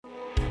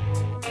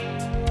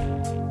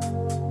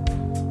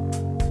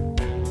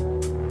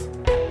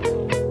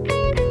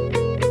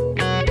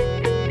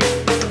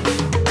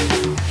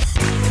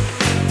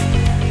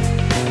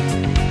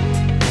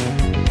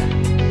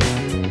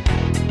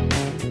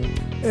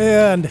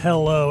And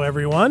hello,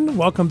 everyone.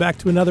 Welcome back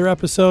to another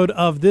episode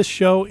of This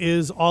Show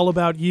is All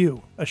About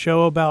You, a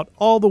show about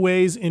all the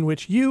ways in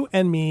which you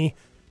and me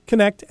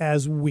connect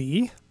as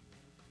we,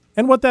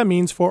 and what that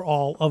means for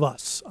all of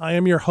us. I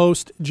am your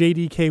host,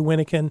 JDK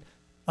Winnikin.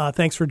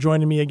 Thanks for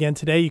joining me again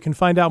today. You can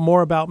find out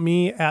more about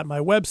me at my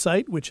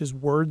website, which is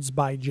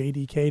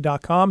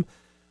wordsbyjdk.com,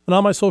 and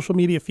on my social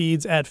media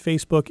feeds at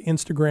Facebook,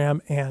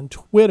 Instagram, and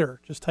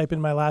Twitter. Just type in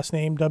my last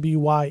name,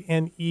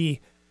 WYNEKEN,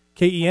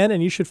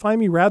 and you should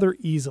find me rather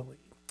easily.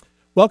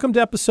 Welcome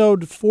to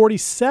episode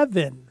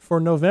 47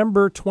 for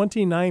November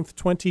 29th,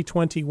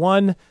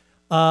 2021.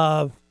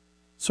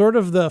 Sort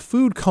of the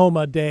food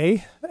coma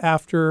day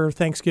after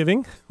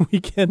Thanksgiving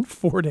weekend,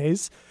 4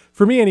 days.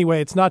 For me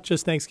anyway, it's not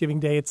just Thanksgiving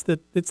Day, it's the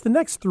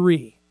next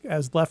three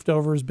as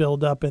leftovers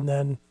build up and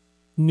then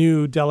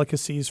new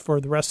delicacies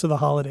for the rest of the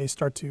holidays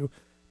start to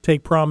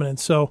take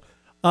prominence. So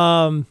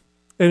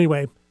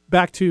anyway,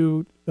 back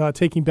to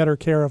taking better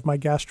care of my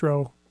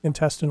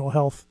gastrointestinal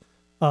health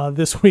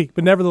this week.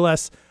 But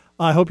nevertheless,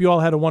 I hope you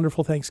all had a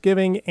wonderful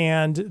Thanksgiving.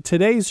 And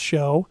today's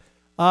show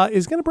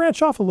is going to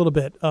branch off a little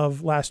bit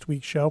of last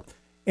week's show.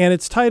 And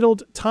it's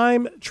titled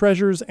Time,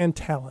 Treasures, and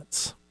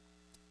Talents.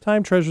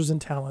 Time, Treasures,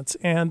 and Talents.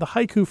 And the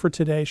haiku for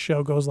today's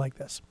show goes like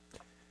this.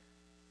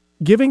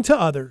 Giving to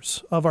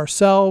others of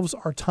ourselves,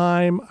 our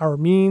time, our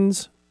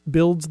means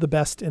builds the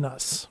best in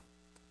us.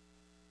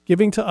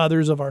 Giving to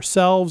others of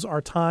ourselves,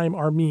 our time,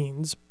 our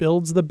means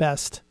builds the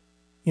best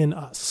in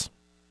us.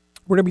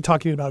 We're going to be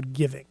talking about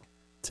giving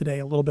today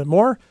a little bit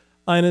more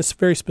in a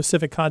very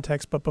specific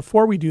context. But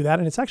before we do that,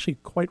 and it's actually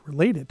quite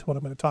related to what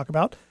I'm going to talk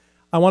about,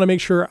 I want to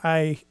make sure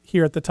I,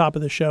 here at the top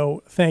of the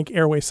show, thank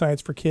Airway Science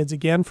for Kids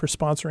again for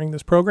sponsoring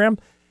this program.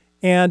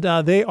 And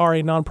they are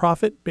a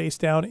nonprofit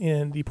based down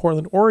in the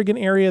Portland, Oregon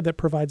area that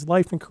provides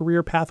life and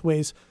career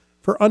pathways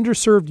for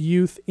underserved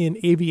youth in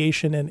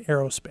aviation and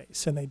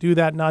aerospace. And they do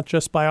that not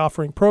just by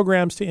offering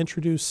programs to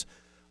introduce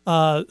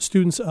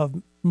students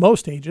of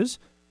most ages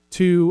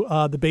to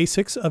the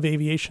basics of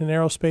aviation and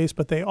aerospace,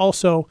 but they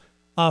also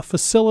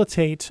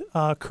facilitate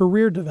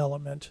career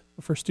development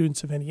for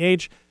students of any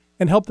age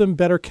and help them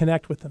better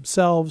connect with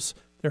themselves,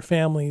 their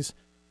families,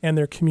 and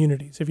their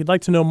communities. If you'd like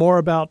to know more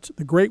about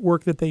the great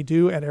work that they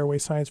do at Airway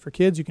Science for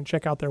Kids, you can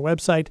check out their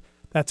website.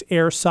 That's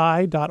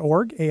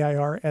airsci.org,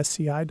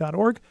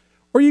 AIRSCI.org,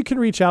 or you can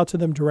reach out to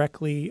them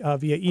directly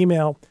via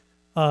email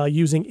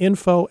using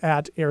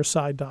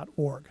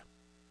info@airsci.org.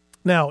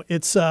 Now,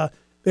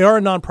 they are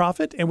a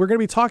nonprofit, and we're going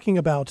to be talking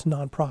about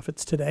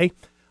nonprofits today.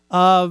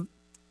 And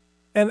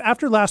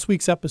after last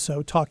week's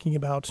episode, talking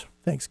about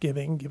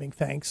Thanksgiving, giving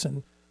thanks,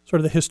 and sort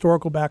of the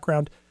historical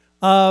background,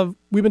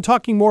 we've been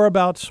talking more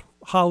about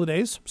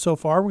holidays so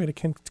far. We're going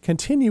to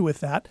continue with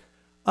that.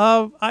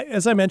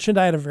 As I mentioned,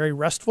 I had a very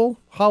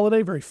restful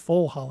holiday, very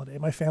full holiday.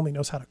 My family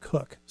knows how to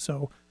cook,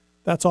 so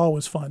that's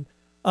always fun.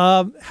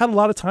 Had a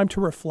lot of time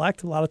to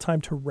reflect, a lot of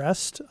time to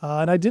rest,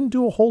 and I didn't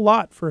do a whole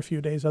lot for a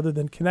few days other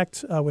than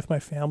connect with my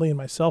family and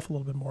myself a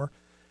little bit more.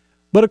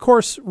 But of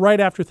course, right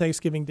after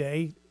Thanksgiving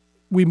Day,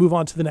 we move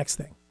on to the next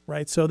thing,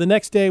 right? So the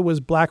next day was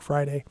Black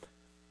Friday,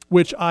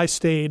 which I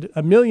stayed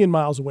a million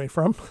miles away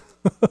from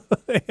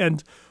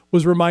and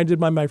was reminded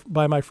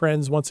by my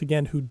friends once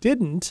again who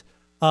didn't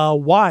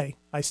why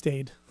I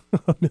stayed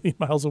a million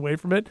miles away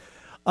from it.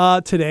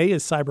 Today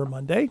is Cyber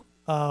Monday.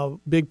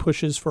 Big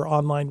pushes for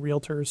online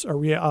realtors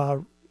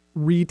or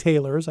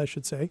retailers, I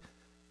should say,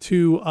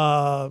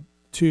 to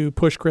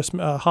push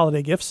Christmas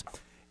holiday gifts.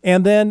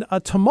 And then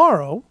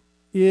tomorrow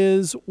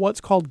is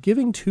what's called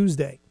Giving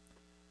Tuesday,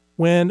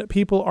 when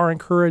people are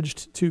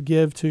encouraged to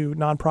give to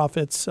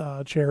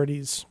nonprofits,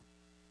 charities.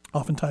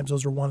 Oftentimes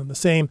those are one and the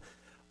same.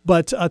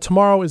 But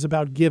tomorrow is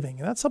about giving.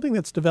 And that's something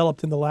that's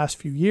developed in the last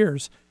few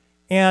years.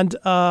 And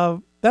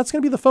that's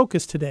going to be the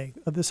focus today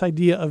of this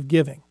idea of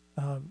giving,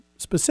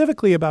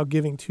 specifically about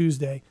Giving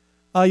Tuesday,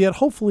 yet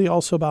hopefully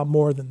also about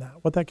more than that,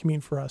 what that can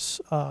mean for us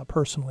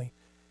personally.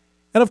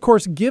 And of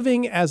course,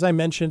 giving, as I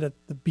mentioned at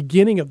the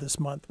beginning of this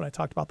month when I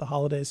talked about the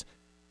holidays,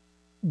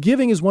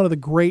 giving is one of the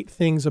great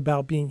things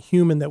about being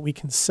human that we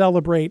can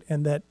celebrate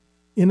and that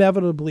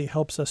inevitably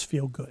helps us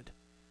feel good.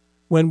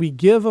 When we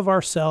give of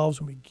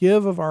ourselves, when we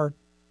give of our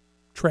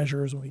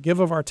treasures, when we give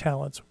of our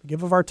talents, when we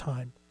give of our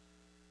time,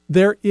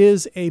 there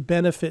is a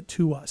benefit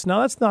to us. Now,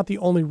 that's not the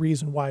only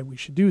reason why we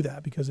should do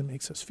that, because it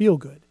makes us feel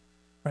good,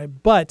 right?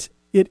 But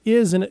it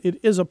is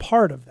a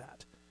part of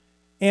that.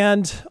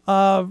 And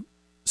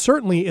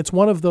certainly it's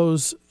one of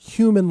those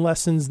human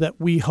lessons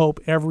that we hope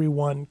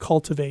everyone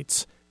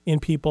cultivates in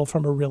people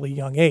from a really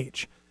young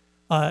age.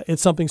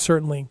 It's something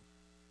certainly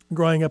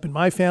growing up in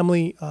my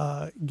family,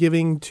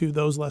 giving to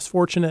those less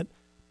fortunate,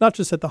 not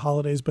just at the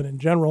holidays, but in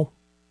general,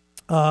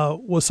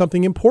 was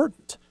something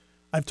important.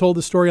 I've told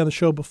the story on the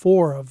show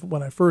before of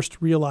when I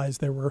first realized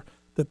that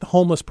the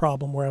homeless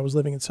problem where I was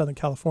living in Southern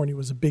California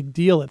was a big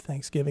deal at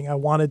Thanksgiving. I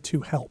wanted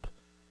to help.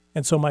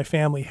 And so my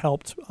family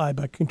helped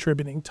by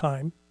contributing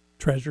time,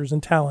 treasures,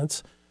 and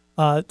talents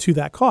to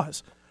that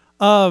cause.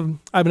 I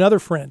have another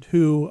friend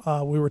who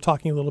we were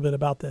talking a little bit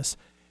about this,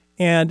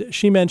 and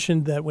she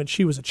mentioned that when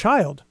she was a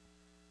child,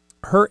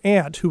 her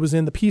aunt, who was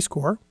in the Peace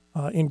Corps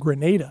in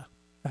Grenada,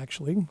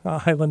 actually,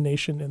 island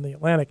nation in the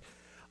Atlantic,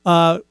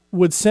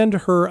 would send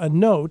her a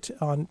note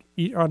on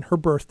her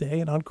birthday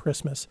and on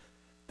Christmas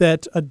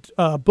that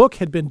a book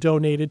had been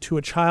donated to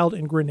a child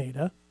in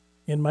Grenada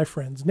in my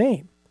friend's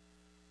name.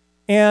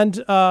 And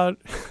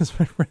as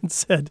my friend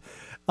said,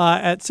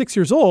 at 6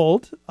 years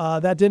old,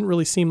 that didn't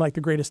really seem like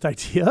the greatest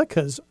idea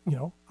because,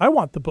 I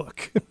want the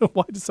book.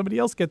 Why does somebody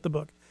else get the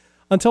book?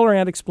 Until her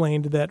aunt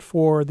explained that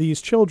for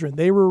these children,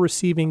 they were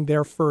receiving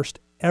their first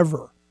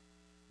ever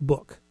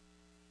book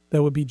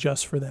that would be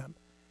just for them.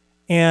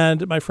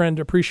 And my friend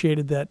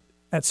appreciated that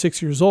at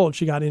 6 years old,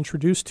 she got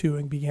introduced to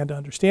and began to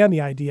understand the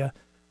idea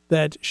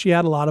that she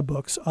had a lot of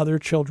books, other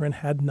children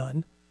had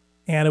none,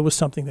 and it was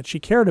something that she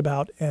cared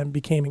about and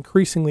became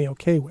increasingly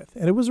okay with.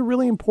 And it was a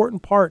really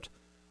important part,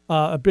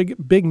 a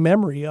big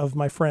memory of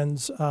my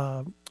friend's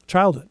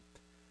childhood.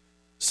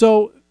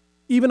 So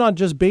even on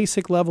just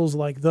basic levels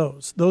like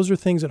those are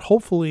things that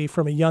hopefully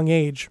from a young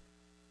age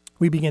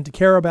we begin to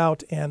care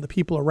about and the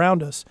people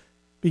around us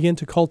begin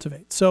to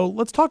cultivate. So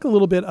let's talk a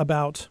little bit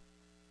about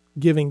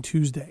Giving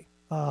Tuesday.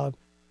 I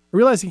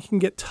realize it can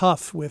get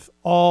tough with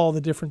all the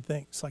different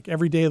things, like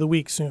every day of the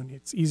week soon.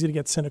 It's easy to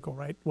get cynical,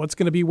 right? What's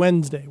going to be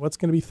Wednesday? What's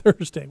going to be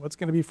Thursday? What's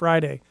going to be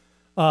Friday,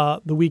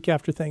 the week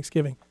after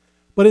Thanksgiving?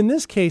 But in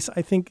this case,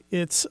 I think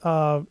it's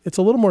a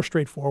little more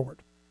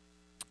straightforward.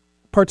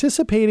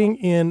 Participating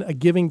in a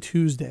Giving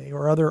Tuesday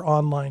or other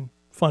online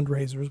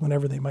fundraisers,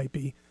 whenever they might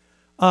be,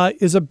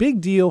 is a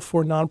big deal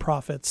for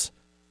nonprofits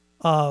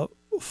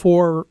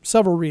for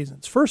several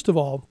reasons. First of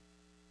all,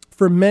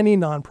 for many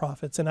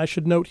nonprofits, and I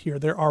should note here,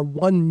 there are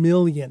 1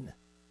 million,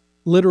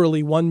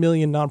 literally 1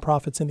 million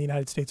nonprofits in the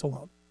United States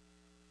alone.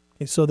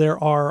 Okay, so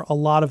there are a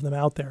lot of them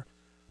out there.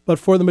 But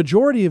for the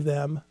majority of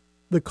them,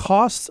 the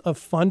costs of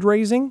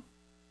fundraising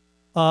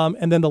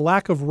and then the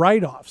lack of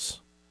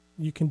write-offs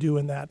you can do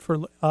in that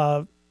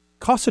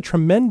costs a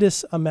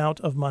tremendous amount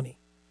of money.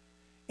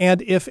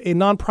 And if a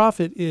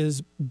nonprofit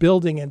is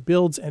building and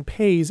builds and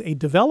pays a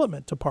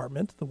development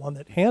department, the one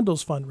that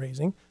handles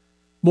fundraising,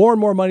 more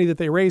and more money that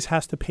they raise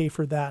has to pay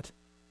for that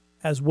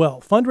as well.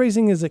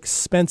 Fundraising is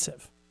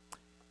expensive.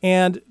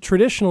 And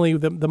traditionally,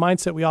 the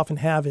mindset we often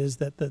have is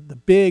that the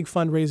big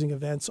fundraising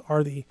events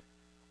are the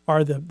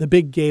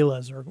big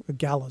galas or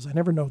galas. I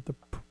never know the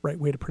right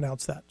way to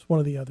pronounce that. It's one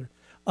or the other.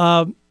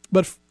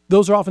 But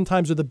those are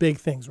oftentimes the big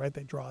things, right?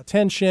 They draw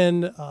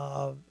attention.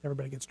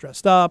 Everybody gets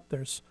dressed up.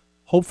 There's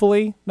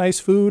hopefully nice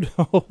food,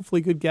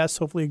 hopefully good guests,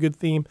 hopefully a good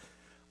theme.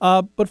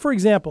 But for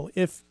example,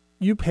 if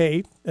you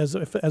pay as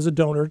a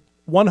donor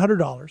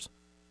 $100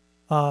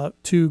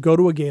 to go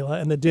to a gala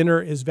and the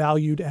dinner is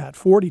valued at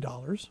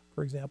 $40,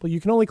 for example,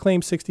 you can only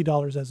claim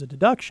 $60 as a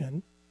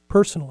deduction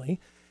personally.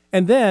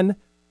 And then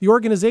the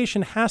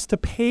organization has to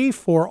pay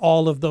for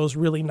all of those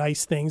really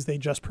nice things they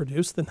just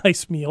produced, the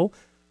nice meal,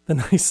 the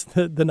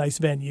nice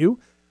venue,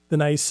 the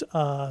nice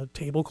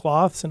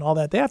tablecloths and all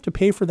that. They have to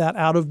pay for that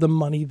out of the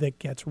money that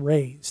gets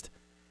raised.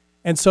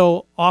 And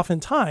so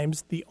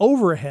oftentimes the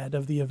overhead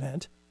of the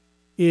event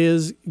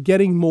is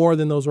getting more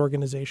than those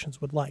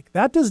organizations would like.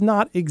 That does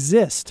not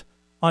exist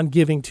on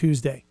Giving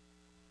Tuesday.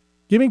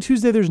 Giving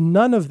Tuesday, there's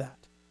none of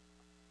that.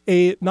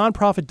 A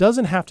nonprofit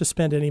doesn't have to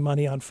spend any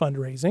money on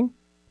fundraising,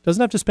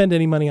 doesn't have to spend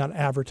any money on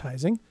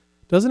advertising,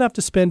 doesn't have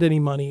to spend any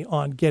money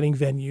on getting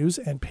venues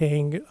and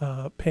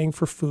paying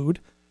for food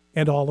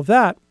and all of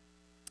that.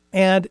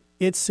 And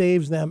it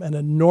saves them an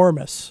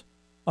enormous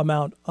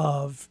amount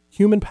of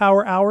human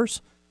power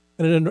hours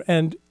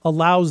and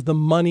allows the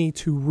money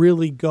to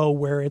really go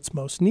where it's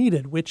most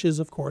needed, which is,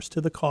 of course, to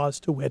the cause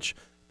to which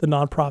the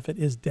nonprofit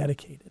is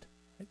dedicated.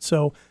 Right?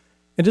 So,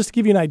 and just to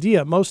give you an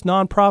idea, most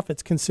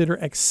nonprofits consider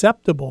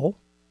acceptable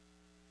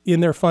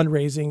in their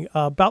fundraising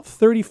about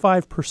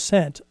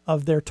 35%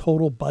 of their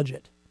total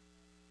budget.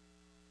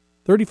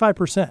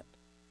 35%.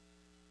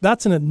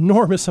 That's an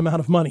enormous amount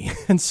of money.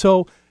 And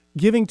so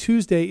Giving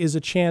Tuesday is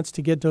a chance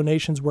to get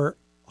donations where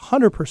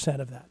 100%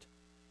 of that,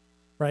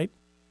 right,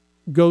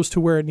 goes to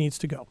where it needs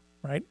to go,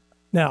 right?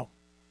 Now,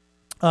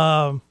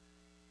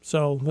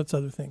 so that's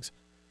other things.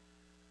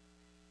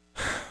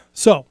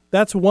 So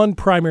that's one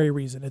primary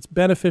reason. It's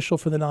beneficial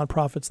for the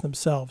nonprofits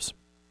themselves,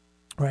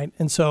 right?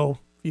 And so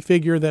you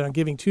figure that on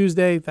Giving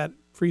Tuesday, that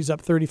frees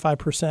up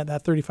 35%,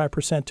 that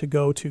 35% to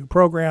go to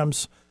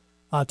programs,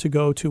 to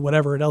go to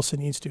whatever else it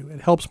needs to.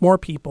 It helps more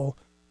people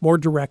more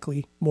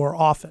directly, more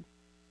often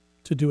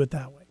to do it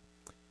that way.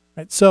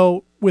 Right?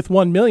 So with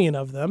 1 million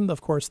of them,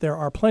 of course, there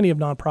are plenty of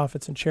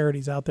nonprofits and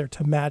charities out there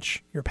to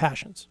match your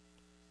passions,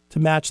 to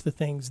match the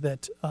things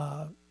that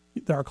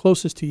are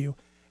closest to you.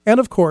 And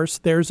of course,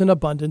 there's an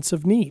abundance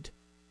of need.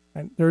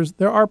 Right?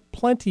 There are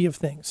plenty of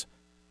things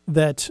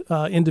that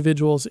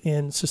individuals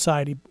in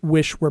society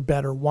wish were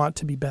better, want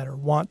to be better,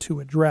 want to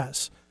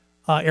address.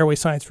 Airway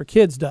Science for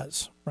Kids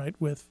does, right,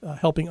 with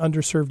helping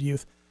underserved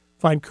youth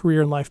find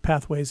career and life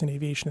pathways in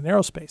aviation and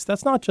aerospace.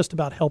 That's not just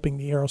about helping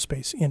the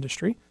aerospace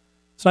industry.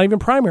 It's not even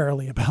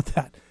primarily about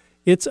that.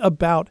 It's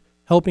about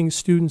helping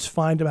students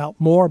find out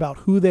more about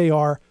who they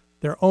are,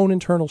 their own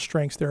internal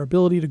strengths, their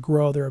ability to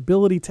grow, their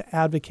ability to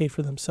advocate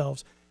for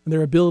themselves, and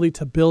their ability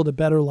to build a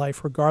better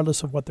life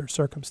regardless of what their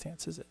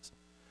circumstances is.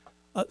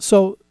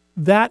 So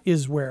that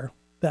is where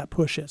that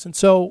push is. And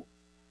so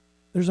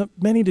there's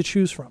many to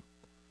choose from.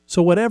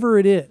 So whatever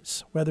it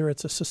is, whether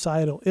it's a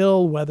societal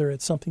ill, whether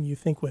it's something you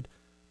think would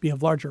be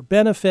of larger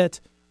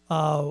benefit,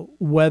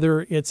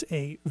 whether it's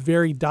a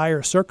very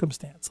dire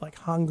circumstance like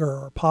hunger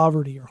or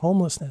poverty or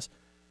homelessness,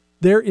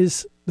 there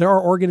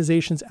are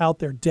organizations out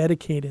there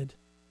dedicated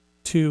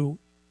to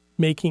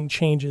making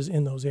changes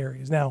in those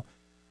areas. Now,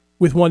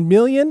 with 1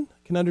 million,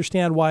 I can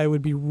understand why it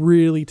would be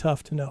really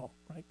tough to know,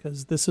 right?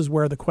 Because this is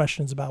where the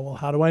question's about, well,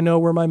 how do I know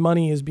where my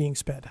money is being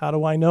spent? How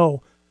do I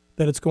know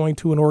that it's going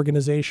to an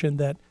organization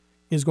that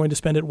is going to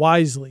spend it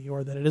wisely,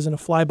 or that it isn't a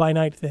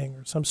fly-by-night thing,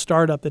 or some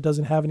startup that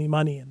doesn't have any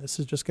money and this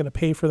is just going to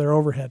pay for their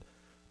overhead?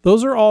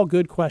 Those are all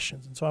good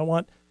questions. And so I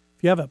want,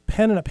 if you have a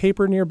pen and a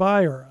paper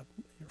nearby or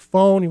your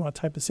phone, you want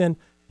to type this in,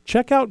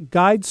 check out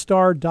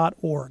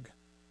guidestar.org,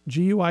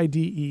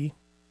 Guide,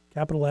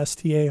 capital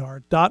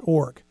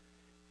STAR.org.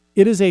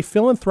 It is a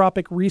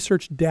philanthropic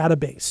research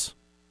database,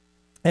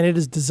 and it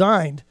is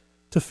designed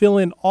to fill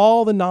in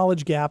all the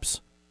knowledge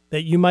gaps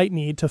that you might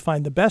need to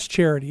find the best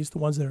charities, the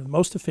ones that are the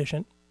most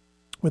efficient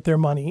with their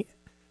money,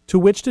 to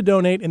which to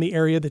donate in the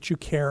area that you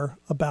care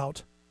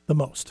about the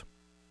most.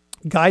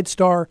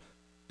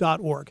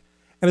 Guidestar.org.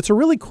 And it's a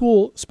really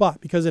cool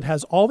spot because it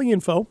has all the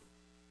info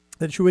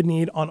that you would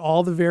need on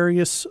all the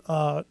various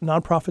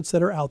nonprofits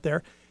that are out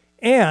there.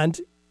 And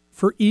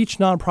for each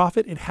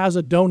nonprofit, it has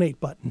a donate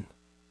button.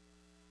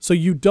 So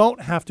you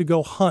don't have to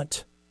go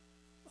hunt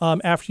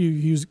after you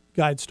use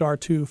GuideStar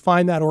to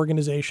find that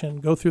organization,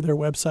 go through their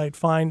website,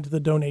 find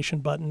the donation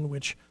button,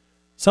 which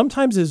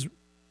sometimes is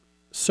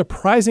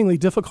surprisingly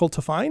difficult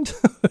to find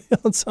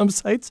on some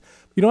sites.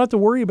 You don't have to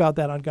worry about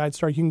that on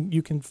GuideStar.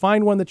 You can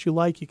find one that you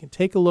like. You can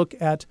take a look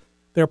at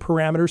their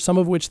parameters, some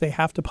of which they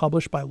have to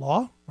publish by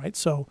law, right?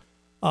 So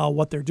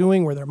what they're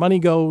doing, where their money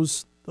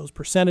goes, those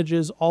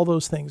percentages, all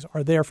those things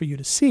are there for you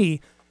to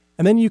see.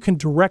 And then you can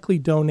directly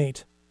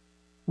donate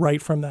right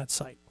from that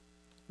site.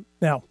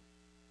 Now,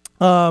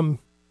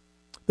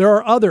 there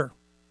are other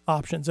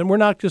options, and we're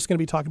not just going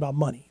to be talking about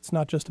money. It's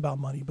not just about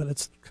money, but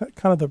it's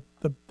kind of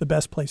the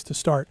best place to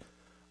start.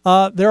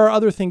 There are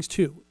other things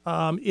too.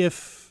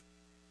 If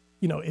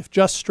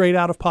just straight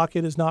out of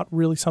pocket is not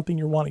really something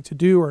you're wanting to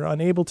do or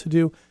unable to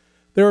do,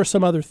 there are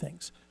some other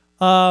things.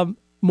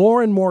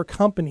 More and more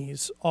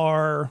companies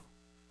are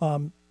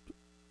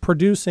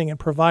producing and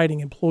providing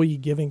employee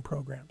giving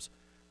programs.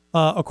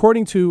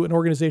 According to an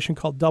organization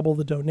called Double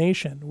the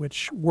Donation,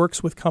 which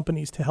works with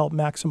companies to help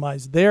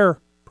maximize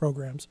their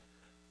programs,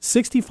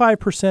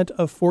 65%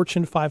 of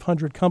Fortune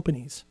 500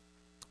 companies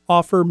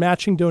offer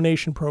matching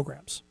donation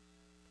programs,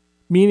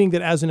 meaning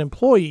that as an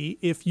employee,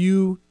 if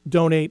you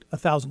donate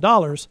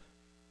 $1,000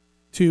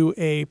 to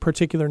a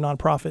particular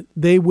nonprofit,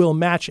 they will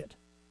match it.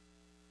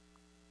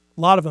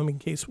 A lot of them,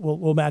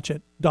 will match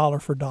it dollar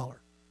for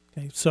dollar.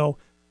 Okay, so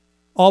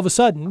all of a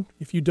sudden,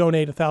 if you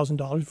donate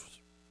 $1,000,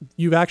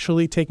 you've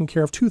actually taken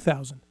care of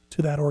 $2,000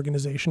 to that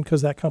organization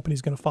because that company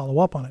is going to follow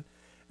up on it.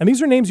 And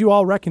these are names you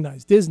all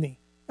recognize: Disney,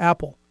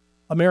 Apple,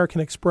 American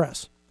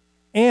Express.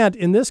 And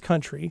in this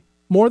country,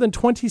 more than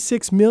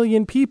 26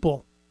 million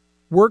people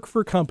work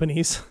for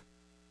companies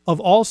of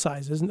all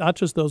sizes, not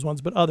just those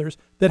ones, but others,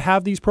 that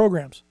have these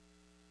programs.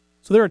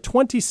 So there are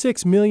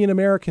 26 million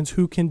Americans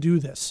who can do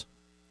this,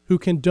 who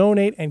can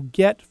donate and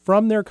get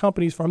from their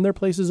companies, from their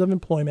places of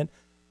employment,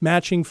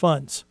 matching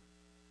funds.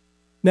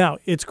 Now,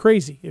 it's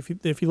crazy if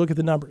you look at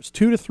the numbers. $2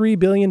 to $3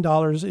 billion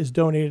is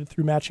donated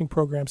through matching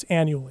programs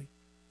annually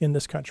in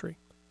this country.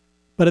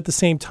 But at the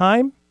same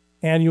time,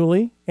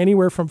 annually,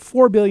 anywhere from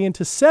 $4 billion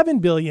to $7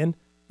 billion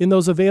in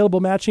those available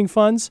matching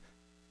funds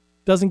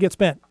doesn't get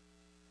spent,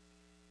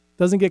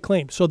 doesn't get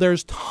claimed. So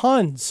there's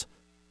tons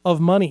of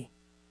money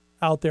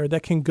out there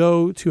that can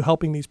go to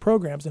helping these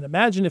programs. And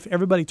imagine if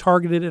everybody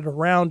targeted it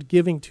around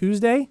Giving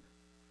Tuesday,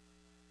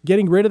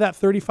 getting rid of that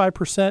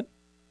 35%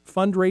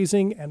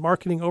 fundraising and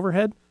marketing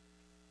overhead.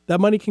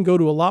 That money can go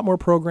to a lot more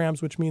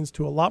programs, which means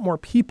to a lot more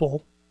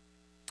people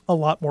a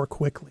lot more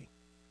quickly.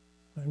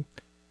 Right?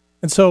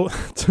 And so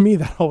to me,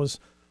 that always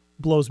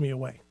blows me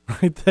away,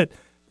 right? That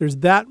there's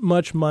that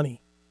much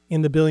money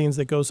in the billions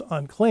that goes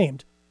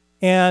unclaimed.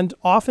 And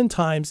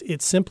oftentimes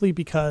it's simply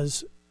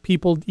because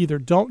people either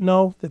don't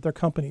know that their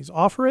companies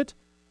offer it,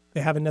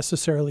 they haven't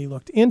necessarily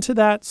looked into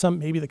that.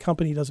 Maybe the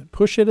company doesn't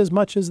push it as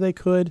much as they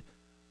could.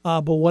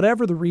 But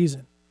whatever the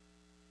reason,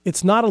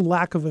 it's not a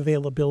lack of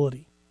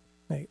availability,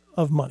 right,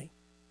 of money.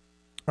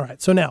 All right,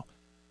 so now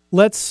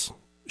let's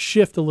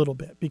shift a little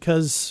bit,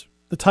 because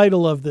the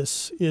title of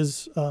this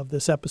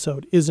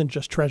episode isn't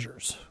just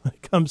treasures when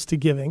it comes to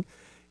giving.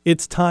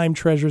 It's time,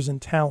 treasures, and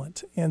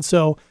talent. And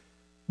so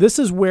this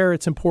is where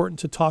it's important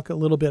to talk a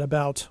little bit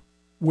about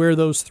where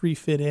those three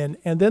fit in,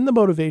 and then the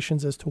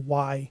motivations as to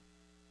why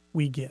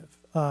we give.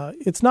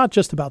 It's not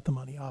just about the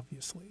money,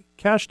 obviously.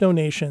 Cash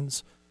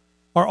donations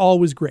are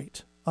always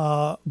great,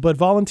 but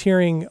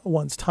volunteering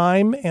one's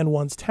time and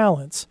one's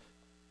talents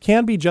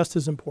can be just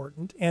as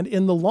important, and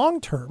in the long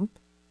term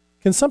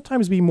can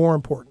sometimes be more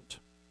important.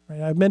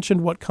 Right? I've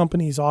mentioned what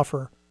companies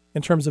offer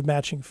in terms of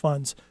matching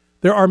funds.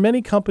 There are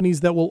many companies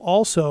that will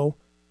also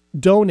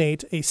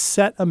donate a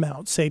set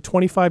amount, say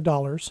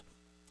 $25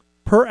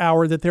 per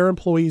hour, that their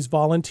employees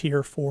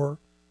volunteer for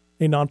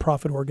a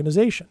nonprofit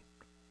organization.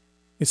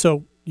 And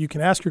so you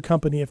can ask your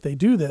company if they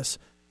do this.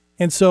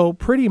 And so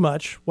pretty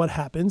much what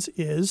happens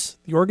is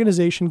the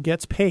organization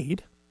gets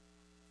paid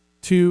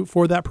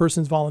for that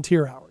person's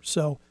volunteer hours.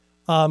 So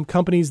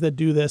companies that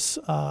do this,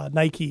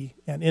 Nike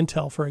and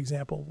Intel, for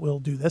example, will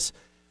do this.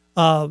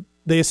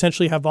 They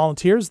essentially have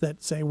volunteers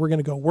that say, we're going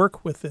to go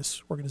work with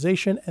this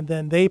organization, and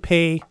then they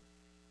pay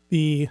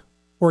the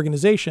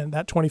organization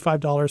that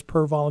 $25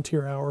 per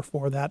volunteer hour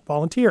for that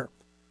volunteer.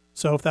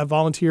 So if that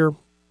volunteer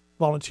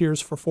volunteers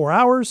for 4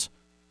 hours,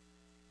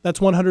 that's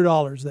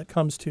 $100 that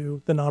comes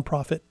to the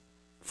nonprofit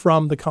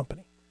from the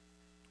company,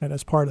 and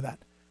as part of that.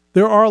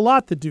 There are a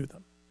lot that do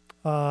them.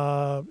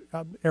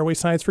 Airway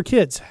Science for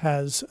Kids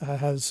has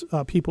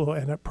people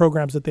and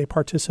programs that they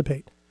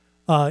participate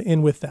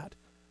in with that.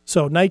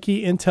 So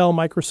Nike, Intel,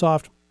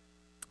 Microsoft,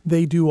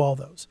 they do all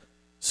those.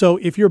 So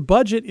if your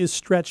budget is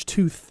stretched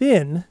too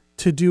thin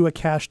to do a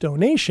cash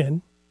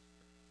donation,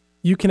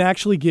 you can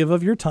actually give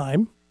of your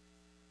time,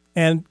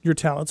 and your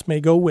talents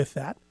may go with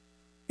that,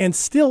 and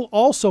still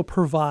also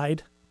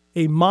provide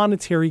a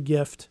monetary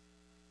gift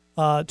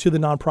to the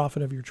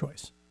nonprofit of your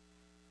choice.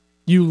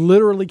 You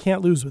literally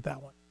can't lose with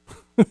that one,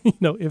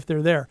 if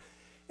they're there.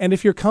 And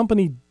if your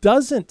company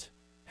doesn't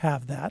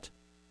have that,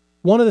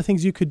 one of the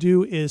things you could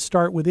do is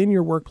start within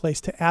your workplace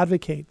to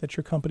advocate that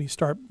your company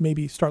start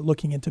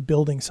looking into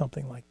building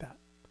something like that.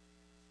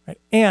 Right?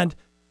 And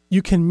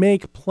you can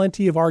make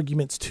plenty of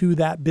arguments to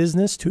that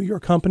business, to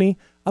your company,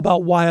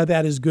 about why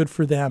that is good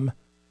for them,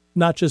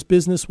 not just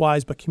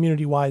business-wise, but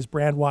community-wise,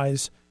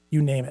 brand-wise,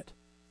 you name it.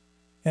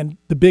 And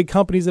the big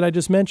companies that I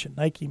just mentioned,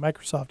 Nike,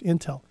 Microsoft,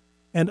 Intel,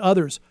 and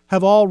others,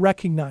 have all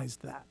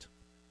recognized that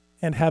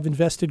and have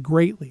invested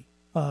greatly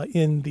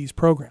in these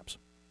programs.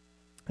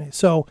 Okay,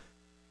 so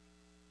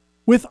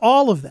with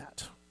all of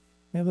that,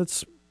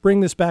 let's bring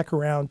this back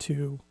around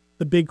to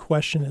the big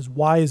question is,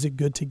 why is it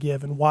good to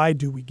give, and why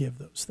do we give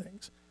those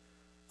things?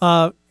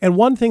 And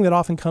one thing that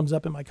often comes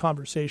up in my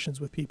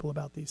conversations with people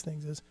about these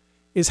things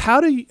is how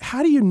do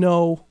you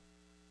know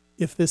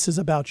if this is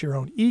about your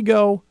own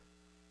ego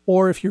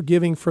or if you're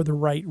giving for the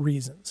right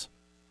reasons?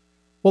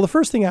 Well, the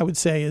first thing I would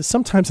say is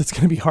sometimes it's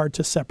going to be hard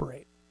to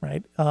separate,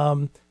 right?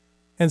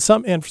 And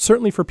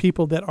certainly for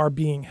people that are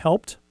being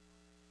helped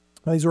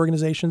by these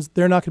organizations,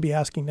 they're not going to be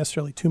asking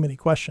necessarily too many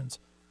questions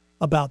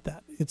about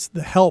that. It's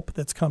the help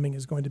that's coming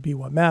is going to be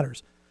what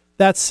matters.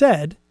 That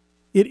said,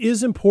 it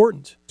is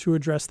important to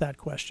address that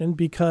question,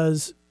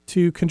 because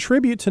to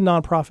contribute to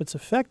nonprofits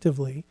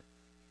effectively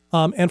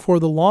and for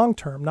the long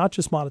term, not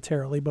just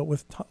monetarily, but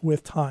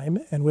with time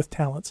and with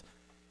talents,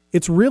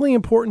 it's really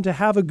important to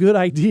have a good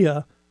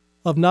idea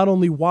of not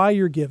only why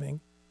you're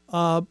giving,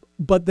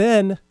 but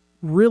then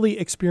really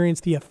experience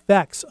the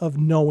effects of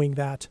knowing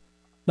that,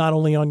 not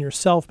only on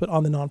yourself, but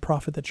on the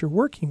nonprofit that you're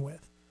working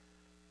with.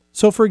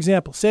 So for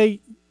example,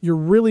 say you're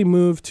really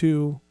moved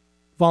to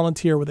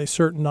volunteer with a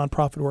certain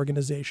nonprofit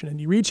organization, and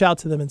you reach out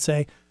to them and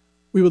say,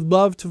 we would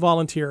love to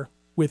volunteer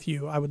with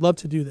you. I would love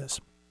to do this.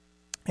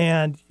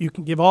 And you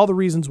can give all the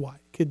reasons why.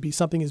 It could be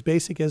something as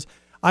basic as,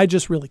 I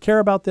just really care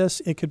about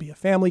this. It could be a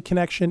family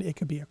connection. It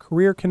could be a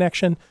career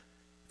connection.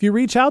 If you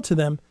reach out to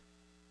them,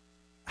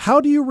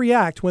 how do you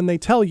react when they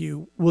tell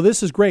you, well,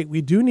 this is great.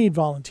 We do need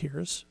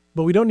volunteers,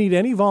 but we don't need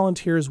any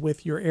volunteers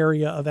with your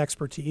area of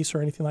expertise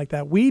or anything like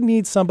that. We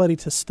need somebody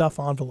to stuff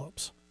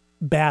envelopes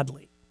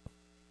badly.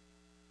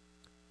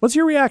 What's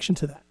your reaction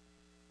to that?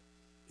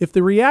 If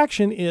the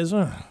reaction is,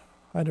 I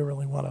don't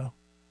really want to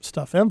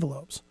stuff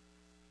envelopes,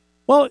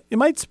 well, it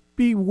might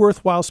be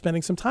worthwhile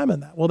spending some time on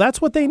that. Well, that's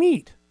what they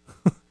need,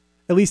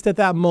 at least at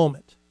that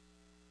moment,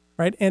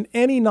 right? And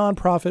any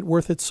nonprofit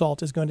worth its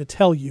salt is going to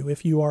tell you,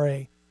 if you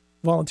are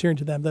volunteering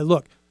to them, that,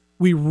 look,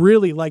 we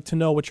really like to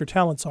know what your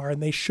talents are,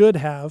 and they should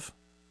have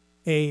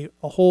a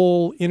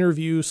whole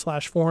interview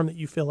 / form that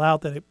you fill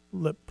out that it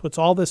puts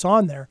all this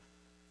on there.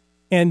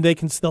 And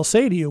they'll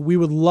say to you, we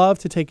would love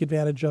to take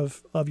advantage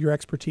of your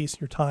expertise,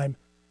 your time,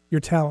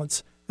 your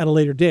talents at a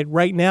later date.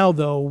 Right now,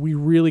 though, we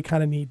really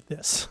kind of need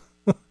this.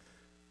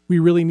 We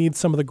really need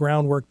some of the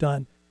groundwork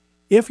done.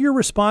 If your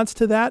response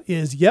to that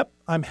is, yep,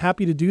 I'm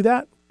happy to do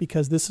that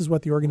because this is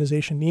what the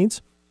organization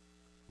needs,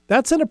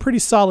 that's in a pretty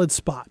solid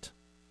spot,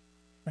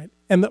 right?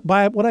 And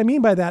by what I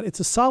mean by that, it's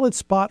a solid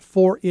spot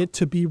for it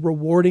to be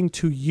rewarding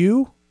to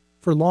you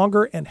for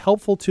longer and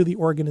helpful to the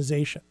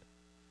organization.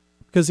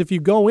 Because if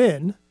you go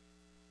in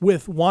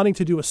with wanting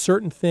to do a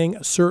certain thing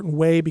a certain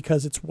way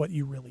because it's what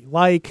you really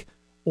like,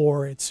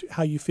 or it's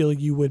how you feel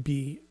you would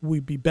be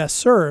best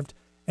served,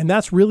 and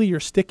that's really your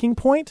sticking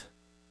point,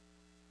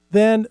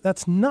 then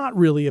that's not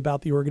really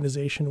about the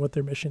organization, what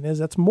their mission is.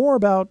 That's more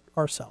about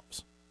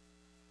ourselves.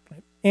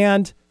 Right?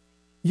 And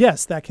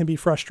yes, that can be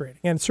frustrating.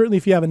 And certainly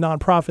if you have a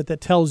nonprofit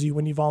that tells you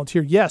when you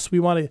volunteer, yes, we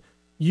want to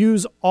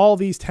use all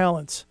these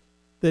talents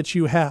that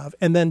you have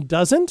and then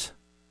doesn't,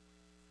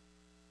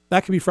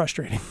 that can be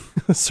frustrating,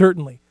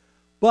 certainly.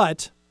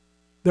 But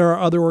there are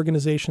other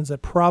organizations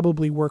that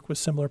probably work with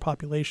similar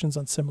populations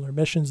on similar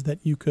missions that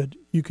you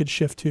could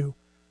shift to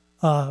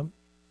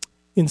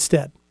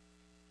instead.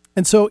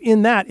 And so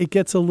in that, it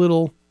gets a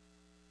little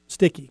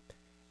sticky.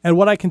 And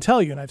what I can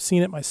tell you, and I've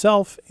seen it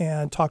myself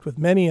and talked with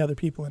many other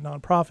people in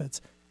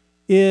nonprofits,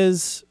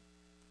 is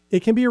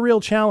it can be a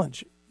real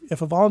challenge.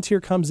 If a volunteer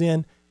comes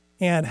in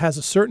and has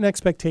a certain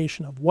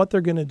expectation of what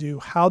they're going to do,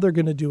 how they're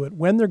going to do it,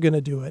 when they're going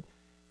to do it,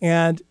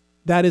 and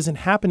that isn't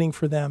happening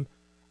for them,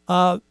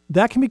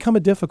 that can become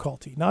a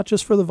difficulty, not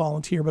just for the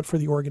volunteer, but for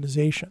the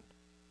organization.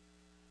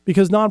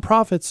 Because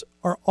nonprofits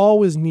are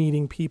always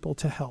needing people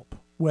to help,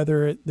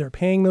 whether they're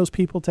paying those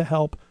people to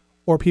help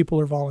or people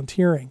are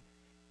volunteering.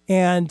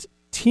 And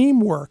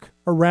teamwork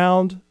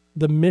around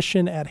the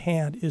mission at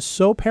hand is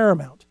so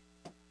paramount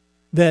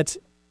that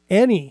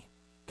any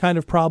kind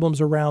of problems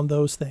around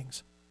those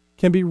things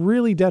can be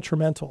really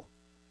detrimental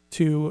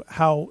to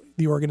how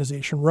the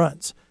organization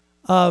runs.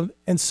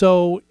 And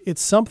so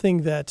it's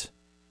something that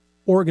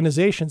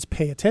organizations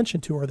pay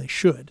attention to, or they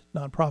should,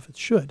 nonprofits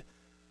should,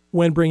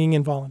 when bringing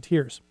in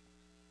volunteers.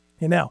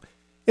 And now,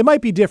 it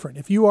might be different.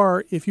 If you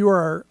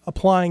are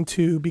applying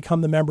to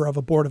become the member of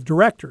a board of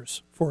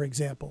directors, for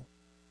example,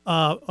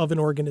 of an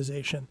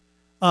organization,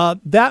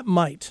 that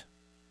might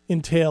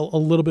entail a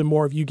little bit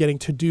more of you getting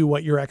to do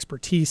what your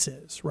expertise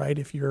is, right?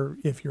 If you're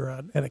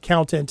an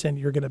accountant and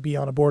you're going to be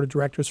on a board of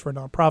directors for a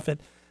nonprofit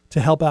to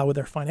help out with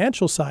their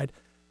financial side,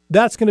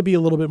 that's going to be a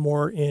little bit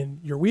more in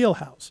your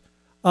wheelhouse.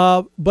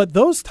 But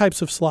those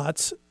types of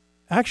slots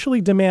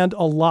actually demand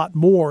a lot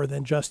more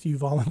than just you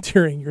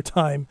volunteering your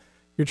time,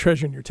 your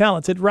treasure, and your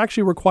talents. It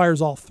actually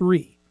requires all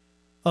three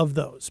of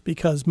those,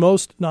 because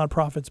most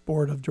nonprofits'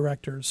 board of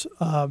directors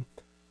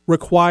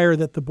require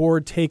that the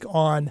board take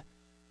on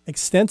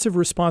extensive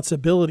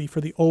responsibility for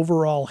the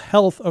overall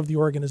health of the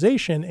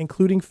organization,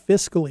 including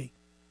fiscally.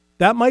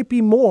 That might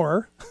be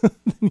more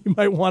than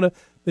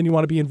you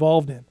want to be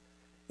involved in.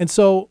 And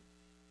so,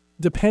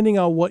 depending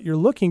on what you're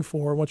looking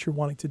for, what you're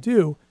wanting to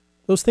do,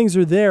 those things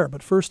are there.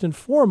 But first and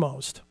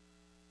foremost,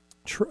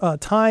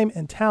 time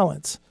and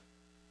talents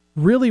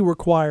really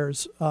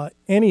requires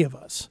any of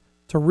us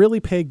to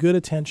really pay good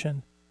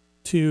attention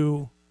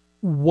to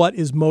what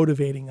is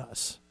motivating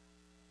us.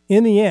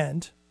 In the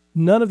end,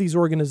 none of these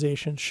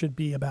organizations should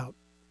be about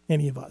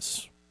any of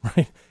us,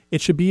 right?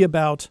 It should be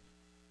about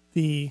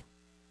the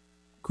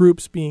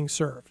groups being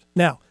served.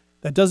 Now,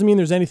 that doesn't mean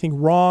there's anything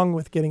wrong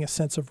with getting a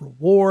sense of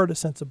reward, a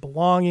sense of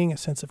belonging, a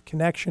sense of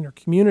connection or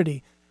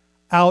community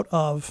out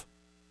of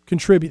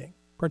contributing,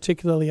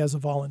 particularly as a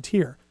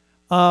volunteer.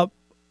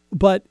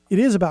 But it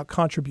is about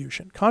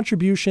contribution.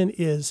 Contribution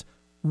is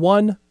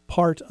one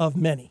part of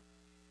many.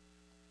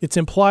 It's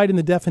implied in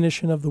the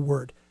definition of the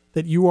word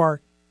that you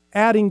are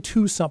adding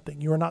to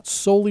something. You are not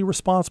solely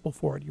responsible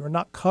for it. You are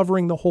not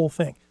covering the whole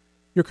thing.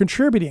 You're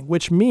contributing,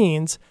 which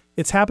means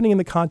it's happening in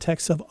the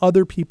context of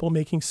other people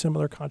making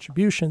similar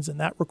contributions, and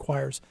that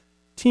requires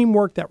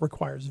teamwork, that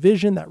requires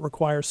vision, that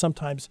requires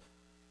sometimes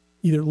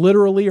either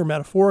literally or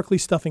metaphorically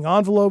stuffing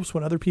envelopes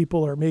when other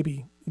people are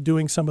maybe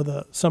doing some of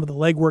the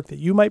legwork that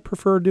you might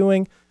prefer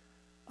doing.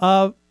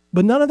 But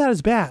none of that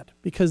is bad,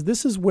 because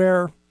this is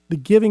where the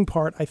giving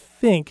part, I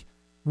think,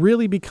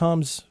 really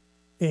becomes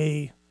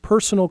a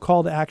personal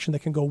call to action that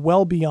can go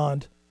well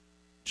beyond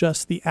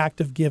just the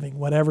act of giving,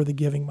 whatever the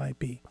giving might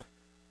be.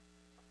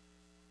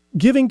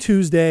 Giving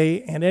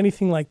Tuesday and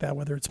anything like that,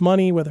 whether it's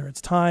money, whether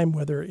it's time,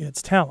 whether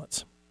it's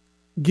talents,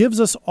 gives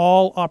us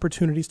all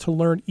opportunities to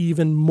learn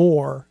even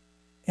more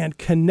and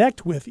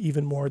connect with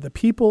even more the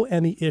people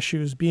and the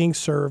issues being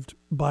served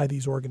by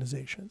these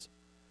organizations.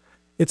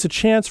 It's a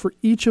chance for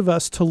each of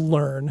us to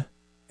learn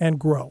and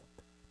grow,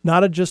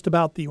 not just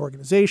about the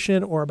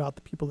organization or about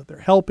the people that they're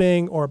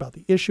helping or about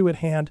the issue at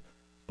hand,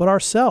 but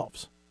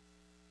ourselves.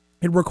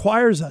 It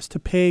requires us to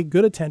pay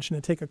good attention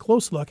and take a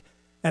close look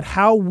at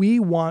how we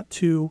want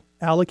to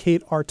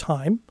allocate our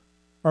time,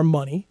 our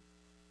money,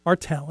 our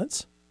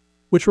talents,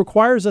 which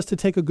requires us to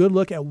take a good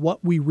look at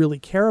what we really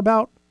care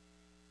about,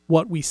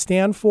 what we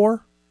stand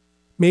for,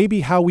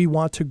 maybe how we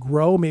want to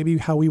grow, maybe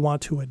how we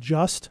want to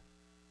adjust,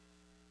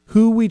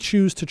 who we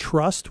choose to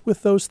trust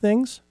with those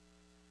things,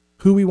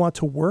 who we want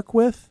to work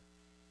with.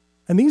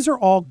 And these are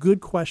all good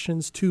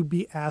questions to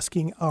be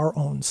asking our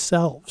own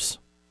selves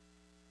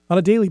on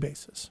a daily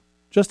basis,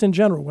 just in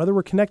general, whether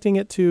we're connecting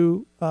it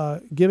to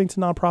giving to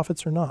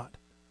nonprofits or not.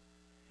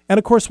 And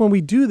of course, when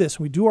we do this,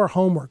 we do our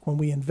homework, when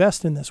we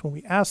invest in this, when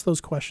we ask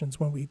those questions,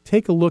 when we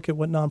take a look at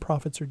what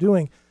nonprofits are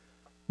doing,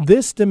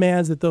 this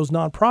demands that those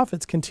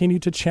nonprofits continue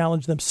to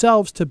challenge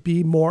themselves to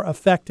be more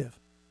effective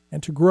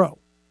and to grow.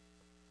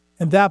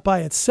 And that by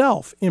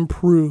itself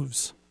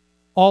improves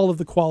all of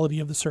the quality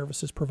of the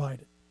services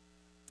provided.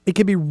 It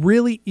can be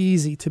really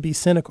easy to be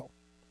cynical.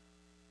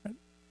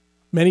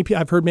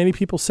 I've heard many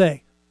people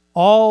say,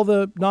 all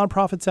the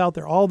nonprofits out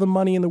there, all the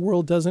money in the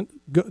world doesn't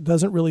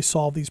really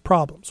solve these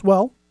problems.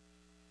 Well,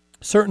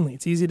 certainly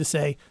it's easy to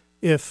say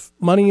if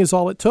money is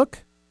all it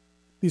took,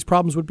 these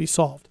problems would be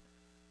solved.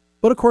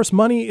 But of course,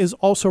 money is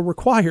also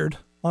required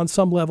on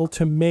some level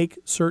to make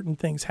certain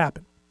things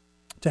happen,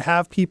 to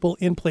have people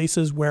in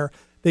places where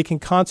they can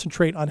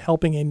concentrate on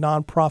helping a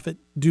nonprofit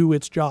do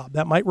its job.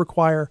 That might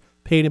require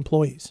paid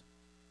employees.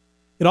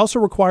 It also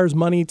requires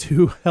money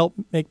to help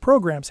make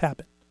programs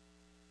happen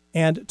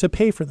and to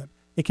pay for them.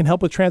 It can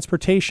help with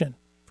transportation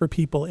for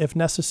people if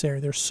necessary.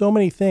 There's so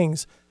many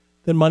things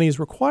that money is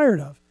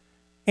required of.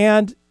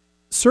 And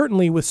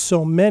certainly with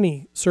so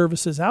many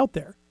services out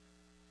there,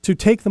 to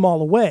take them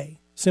all away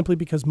simply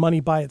because money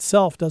by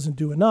itself doesn't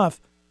do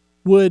enough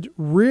would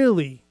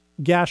really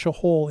gash a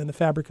hole in the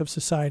fabric of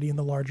society and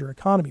the larger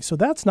economy. So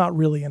that's not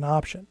really an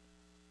option.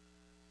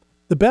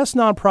 The best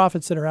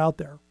nonprofits that are out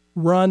there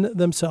run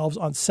themselves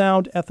on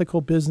sound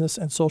ethical business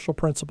and social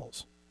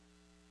principles,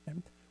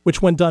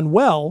 which when done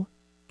well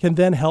can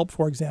then help,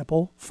 for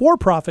example,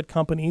 for-profit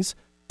companies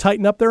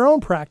tighten up their own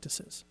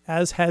practices,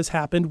 as has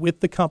happened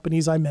with the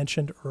companies I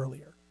mentioned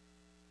earlier.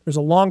 There's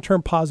a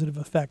long-term positive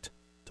effect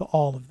to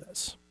all of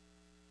this.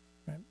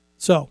 Right?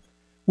 So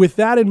with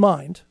that in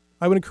mind,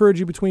 I would encourage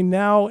you between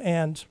now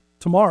and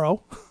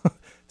tomorrow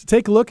to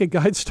take a look at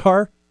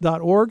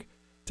guidestar.org,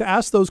 to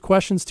ask those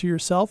questions to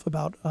yourself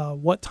about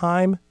what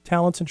time,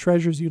 talents, and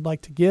treasures you'd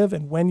like to give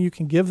and when you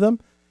can give them,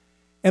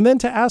 and then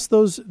to ask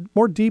those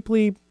more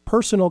deeply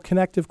personal,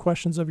 connective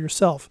questions of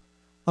yourself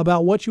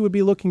about what you would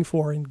be looking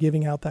for in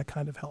giving out that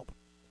kind of help.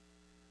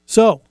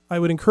 So I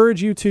would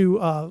encourage you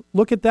to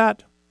look at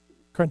that,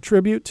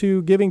 contribute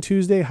to Giving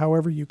Tuesday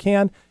however you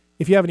can.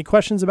 If you have any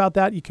questions about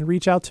that, you can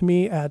reach out to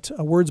me at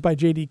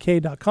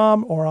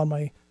wordsbyjdk.com or on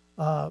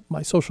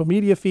my social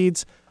media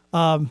feeds.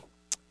 And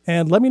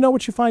let me know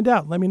what you find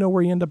out. Let me know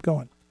where you end up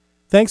going.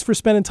 Thanks for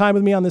spending time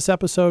with me on this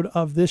episode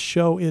of This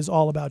Show Is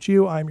All About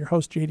You. I'm your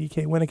host,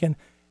 JDK Winnikin.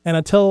 And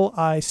until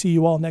I see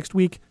you all next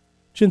week,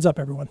 chins up,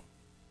 everyone.